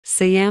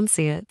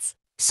SiamXeditz.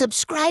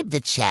 Subscribe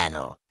the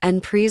channel.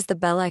 And press the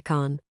bell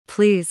icon,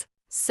 please.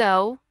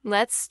 So,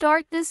 let's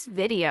start this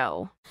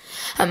video.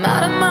 I'm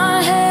out of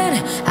my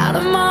head, out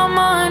of my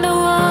mind,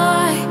 oh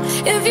why?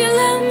 If you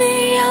let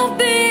me, I'll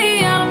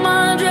be out of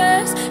my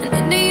dress and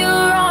into your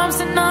arms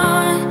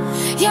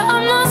tonight. Yeah,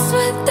 I'm lost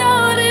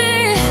without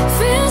it.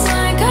 Feels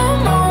like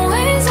I'm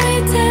always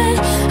waiting.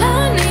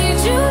 I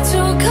need you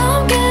to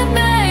come get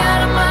me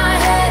out of my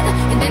head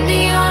and into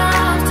your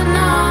arms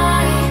tonight.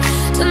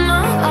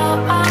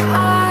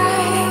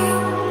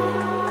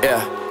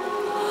 Yeah.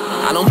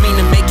 I don't mean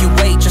to make you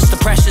wait, just the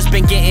pressure's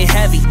been getting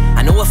heavy.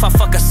 I know if I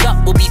fuck us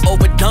up, we'll be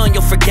overdone.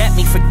 You'll forget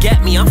me.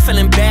 I'm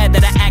feeling bad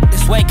that I act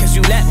this way cause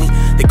you let me.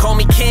 They call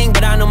me king,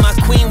 but I know my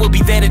queen will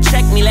be there to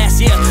check me. Last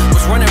year,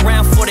 was running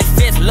around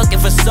 45th looking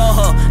for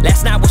Soho.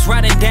 Last night was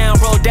riding down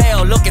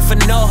Rodeo looking for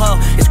NoHo.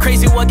 It's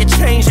crazy what can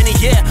change in a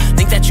year.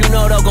 Think that you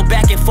know they'll go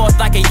back and forth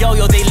like a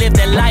yo-yo. They live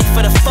their life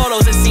for the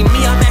photos and see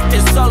me, I'm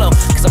acting solo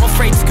cause I'm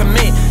afraid to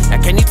commit. Now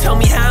can you tell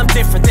me how I'm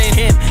different than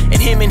him? And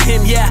him,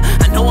 yeah.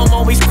 I know I'm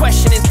always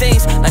questioning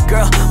things like,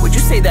 girl, would you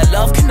say that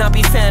love cannot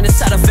be found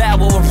inside a vow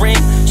or a ring?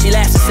 She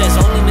laughs and says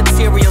only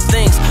material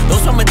things.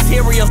 Those are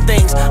material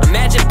things.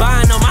 Imagine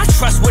buying all my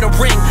trust with a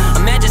ring.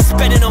 Imagine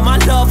spending all my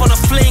love on a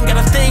fling. Got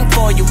a thing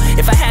for you.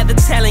 If I had the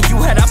talent you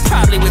had, I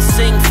probably would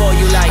sing for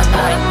you like I'm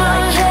out of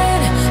my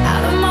head,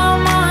 out of my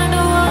mind,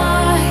 oh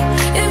why?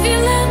 If you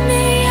let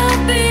me,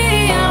 I'll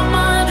be out of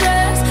my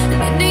dress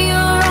and into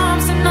your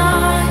arms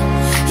tonight.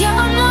 Yeah,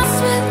 I'm lost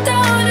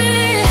without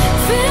it.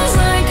 Feels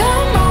like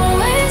I'm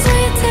always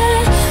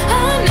waiting.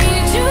 I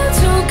need you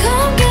to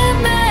come get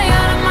me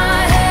out of my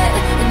head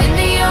and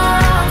into your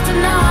arms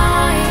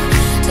tonight.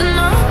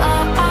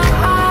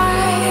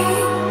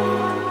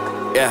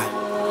 Yeah.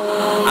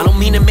 I don't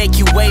mean to make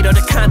you wait or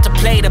to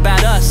contemplate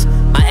about us.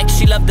 My ex,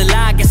 she loved to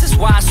lie, guess that's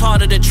why it's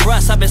harder to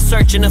trust. I've been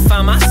searching to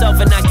find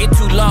myself and I get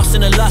too lost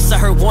in the lust. I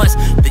heard once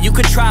that you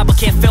could try but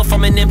can't fill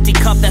from an empty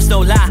cup, that's no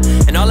lie.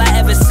 And all I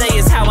ever say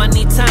is how I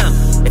need time.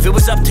 If it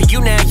was up to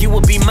you now, you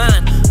would be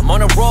mine. I'm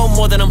on a roll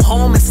more than I'm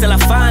home, and still I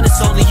find it's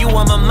only you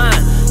on my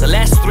mind. The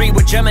last 3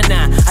 were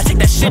Gemini, I take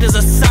that shit as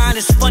a sign.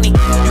 It's funny,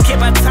 you can't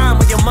buy time